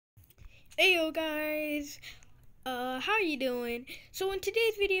Heyo guys, how are you doing? So in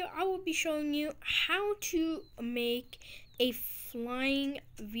today's video, I will be showing you how to make a flying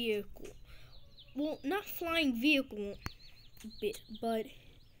vehicle. Well, not flying vehicle, but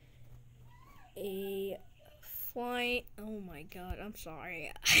a flying. Oh my god, I'm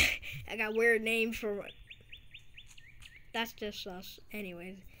sorry. I got weird names for. That's just us,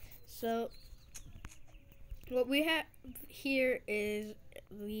 anyways. So what we have here is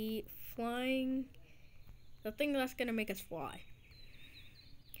the flying. The thing that's gonna make us fly.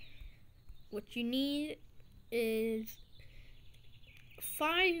 What you need is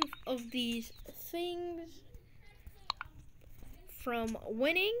 5 of these things. From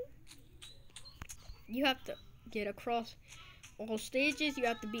winning, you have to get across all stages. You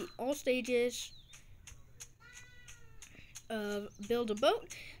have to beat all stages of build a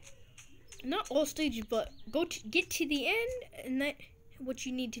boat. Not all stages, but get to the end, and then what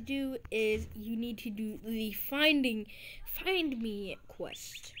you need to do is you need to do the find me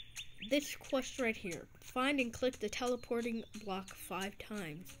quest. This quest right here. Find and click the teleporting block 5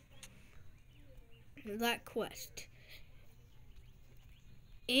 times. That quest.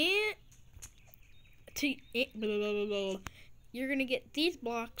 And you're gonna get these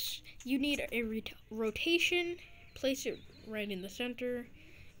blocks. You need a rotation. Place it right in the center.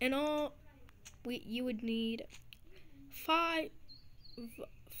 And you would need five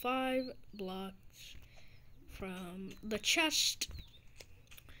blocks from the chest,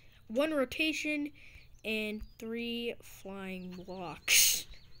 1 rotation, and 3 flying blocks,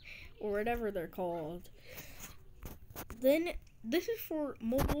 or whatever they're called. Then this is for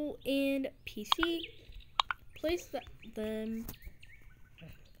mobile and PC. Place them,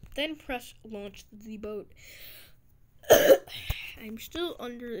 then press launch the boat. I'm still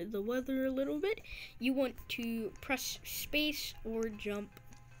under the weather a little bit. You want to press space or jump,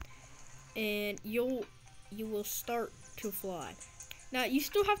 and you will start to fly. Now you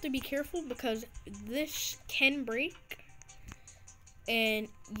still have to be careful because this can break and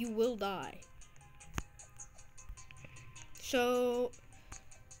you will die. So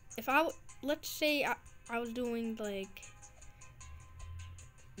if let's say I was doing like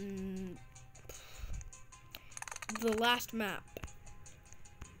the last map,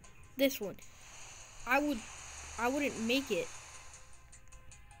 this one, I wouldn't make it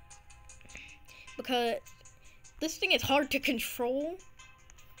because this thing is hard to control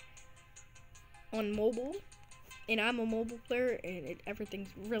on mobile, and I'm a mobile player, and everything's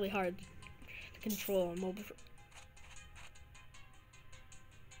really hard to control on mobile.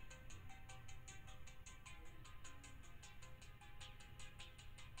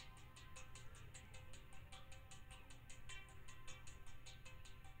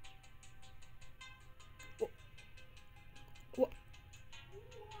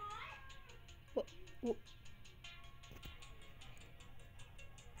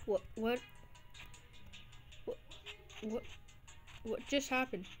 What just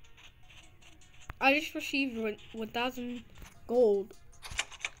happened? I just received 1,000 gold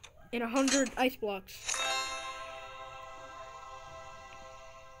and 100 ice blocks.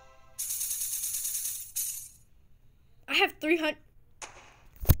 I have 300.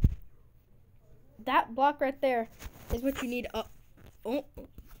 That block right there is what you need up. Oh.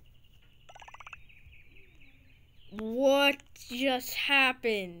 What just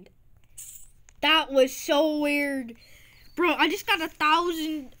happened? That was so weird. Bro, I just got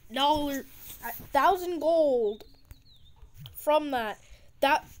 $1,000, 1,000 gold from that.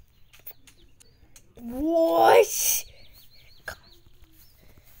 What?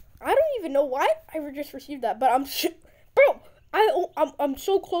 I don't even know why I just received that, but bro, I'm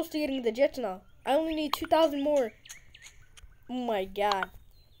so close to getting the jets now. I only need 2,000 more. Oh my god.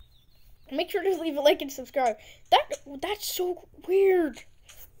 Make sure to leave a like and subscribe. That's so weird.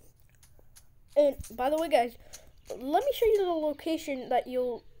 And by the way, guys, let me show you the location that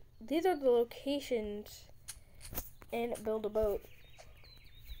these are the locations in Build a Boat.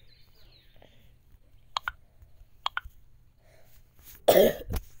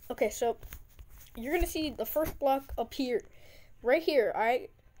 Okay, so you're gonna see the first block up here, right here. All right,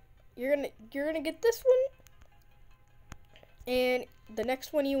 you're gonna get this one, and the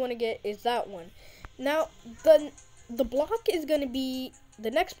next one you want to get is that one. Now the block is gonna be. The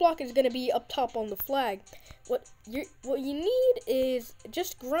next block is going to be up top on the flag. What you need is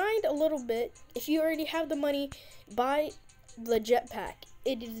just grind a little bit. If you already have the money, buy the jetpack.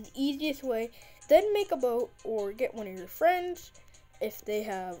 It is the easiest way. Then make a boat or get one of your friends if they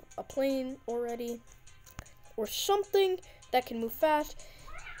have a plane already or something that can move fast.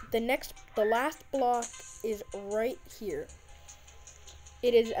 The last block is right here.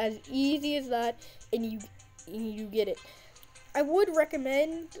 It is as easy as that, and you get it. I would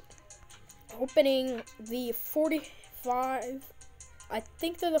recommend opening the 45. I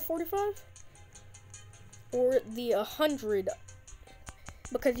think they're the 45 or the 100,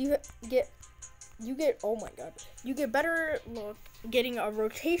 because you get oh my god, you get better luck getting a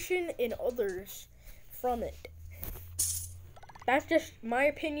rotation in others from it. That's just my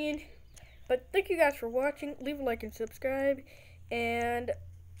opinion. But thank you guys for watching. Leave a like and subscribe, and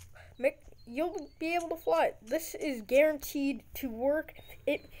you'll be able to fly. This is guaranteed to work.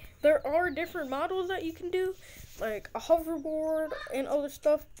 There are different models that you can do, like a hoverboard and other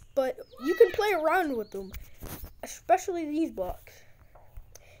stuff, but you can play around with them, especially these blocks.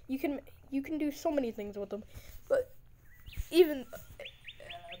 You can do so many things with them, but even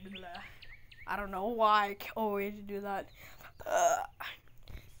I don't know why I always do that.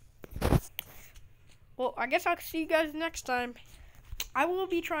 Well, I guess I'll see you guys next time. I will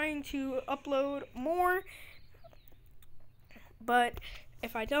be trying to upload more, but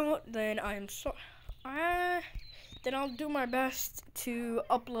if I don't, then then I'll do my best to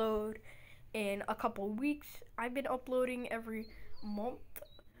upload in a couple weeks. I've been uploading every month,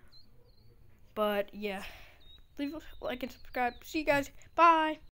 but yeah, leave a like and subscribe. See you guys. Bye.